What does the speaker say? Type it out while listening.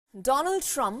Donald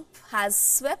Trump has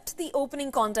swept the opening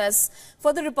contest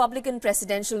for the Republican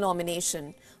presidential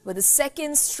nomination with a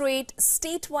second straight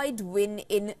statewide win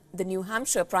in the New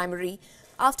Hampshire primary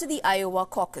after the Iowa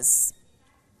caucus.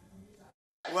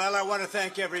 Well, I want to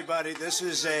thank everybody. This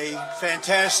is a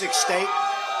fantastic state.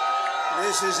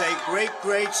 This is a great,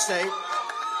 great state.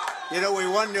 You know, we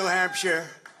won New Hampshire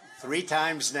 3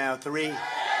 times now. Three.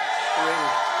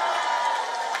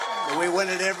 We win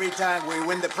it every time. We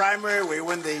win the primary, we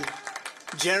win the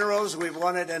generals, we've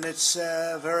won it, and it's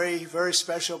a very, very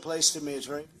special place to me. It's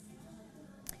very...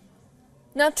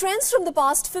 Now, trends from the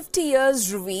past 50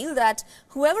 years reveal that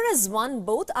whoever has won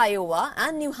both Iowa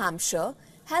and New Hampshire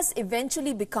has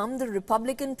eventually become the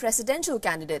Republican presidential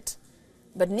candidate.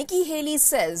 But Nikki Haley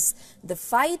says the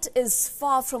fight is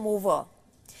far from over.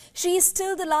 She is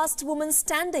still the last woman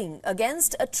standing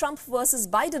against a Trump versus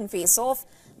Biden face-off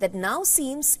that now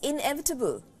seems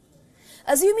inevitable.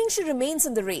 Assuming she remains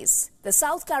in the race, the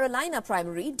South Carolina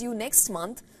primary due next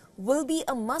month will be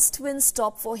a must-win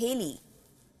stop for Haley.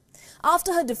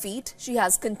 After her defeat, she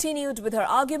has continued with her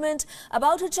argument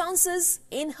about her chances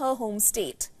in her home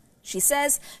state. She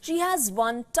says she has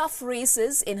won tough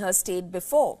races in her state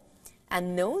before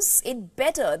and knows it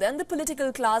better than the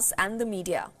political class and the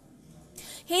media.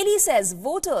 Haley says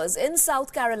voters in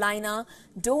South Carolina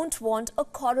don't want a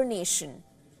coronation.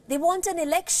 They want an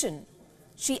election.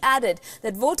 She added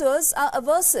that voters are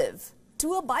aversive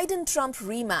to a Biden-Trump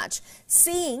rematch,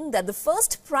 saying that the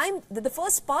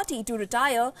first party to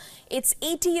retire its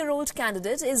 80-year-old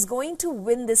candidate is going to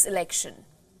win this election.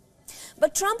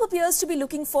 But Trump appears to be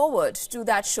looking forward to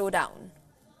that showdown.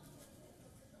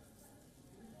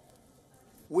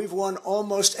 We've won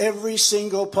almost every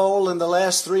single poll in the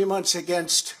last 3 months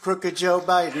against crooked Joe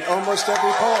Biden. Almost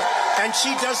every poll. And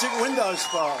she doesn't win those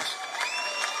polls.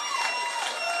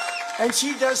 And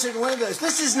she doesn't win those.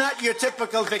 This is not your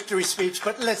typical victory speech,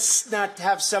 but let's not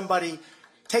have somebody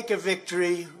take a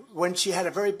victory when she had a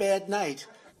very bad night.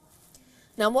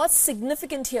 Now, what's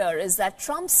significant here is that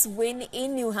Trump's win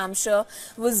in New Hampshire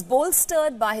was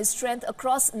bolstered by his strength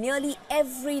across nearly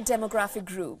every demographic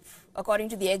group. According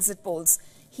to the exit polls,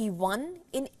 he won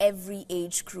in every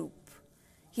age group.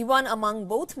 He won among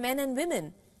both men and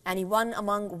women, and he won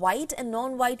among white and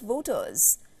non-white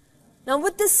voters. Now,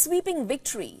 with this sweeping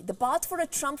victory, the path for a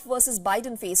Trump versus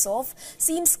Biden face-off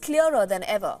seems clearer than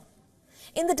ever.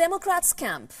 In the Democrats'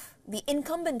 camp, the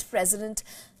incumbent president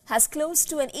has close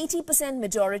to an 80%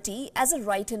 majority as a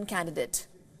write-in candidate.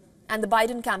 And the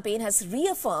Biden campaign has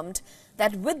reaffirmed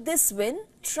that with this win,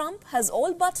 Trump has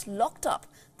all but locked up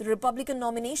the Republican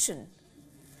nomination.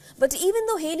 But even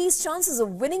though Haley's chances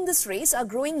of winning this race are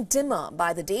growing dimmer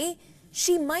by the day,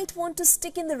 she might want to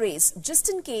stick in the race just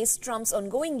in case Trump's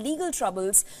ongoing legal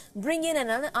troubles bring in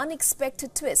an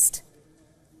unexpected twist.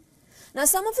 Now,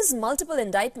 some of his multiple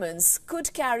indictments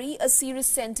could carry a serious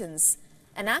sentence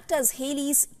and act as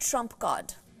Haley's trump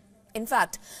card. In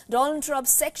fact, Donald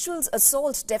Trump's sexual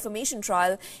assault defamation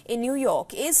trial in New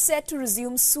York is set to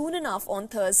resume soon enough on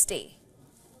Thursday.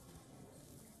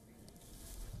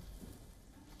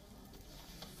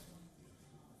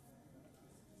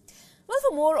 Well,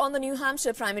 for more on the New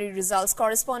Hampshire primary results,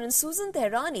 correspondent Susan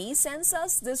Tehrani sends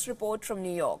us this report from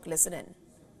New York. Listen in.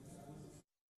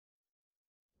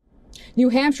 New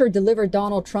Hampshire delivered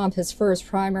Donald Trump his first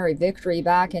primary victory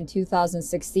back in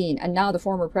 2016, and now the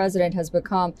former president has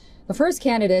become the first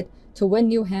candidate to win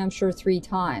New Hampshire 3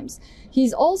 times.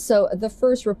 He's also the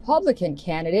first Republican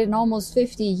candidate in almost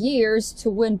 50 years to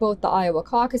win both the Iowa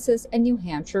caucuses and New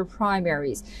Hampshire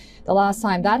primaries. The last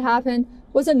time that happened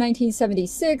was in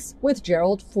 1976 with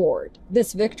Gerald Ford.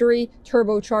 This victory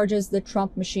turbocharges the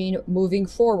Trump machine moving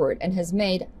forward and has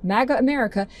made MAGA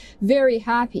America very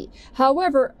happy.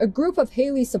 However, a group of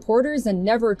Haley supporters and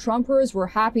never Trumpers were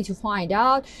happy to find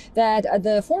out that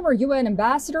the former UN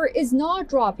ambassador is not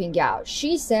dropping out.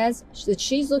 She says that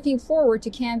she's looking forward to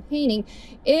campaigning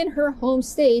in her home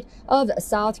state of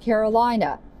South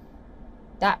Carolina.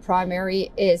 That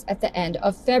primary is at the end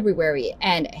of February,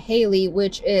 and Haley,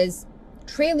 which is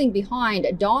trailing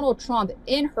behind Donald Trump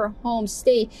in her home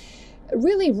state,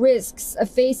 really risks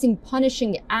facing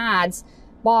punishing ads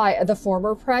by the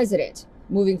former president.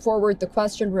 Moving forward, the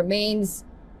question remains,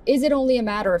 is it only a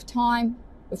matter of time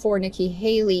before Nikki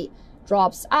Haley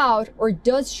drops out, or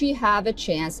does she have a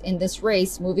chance in this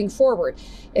race moving forward?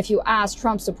 If you ask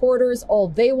Trump supporters, all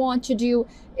they want to do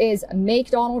is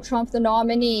make Donald Trump the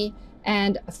nominee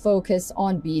and focus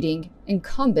on beating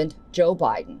incumbent Joe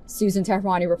Biden. Susan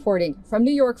Tehrani reporting from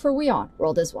New York for WION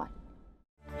World is One.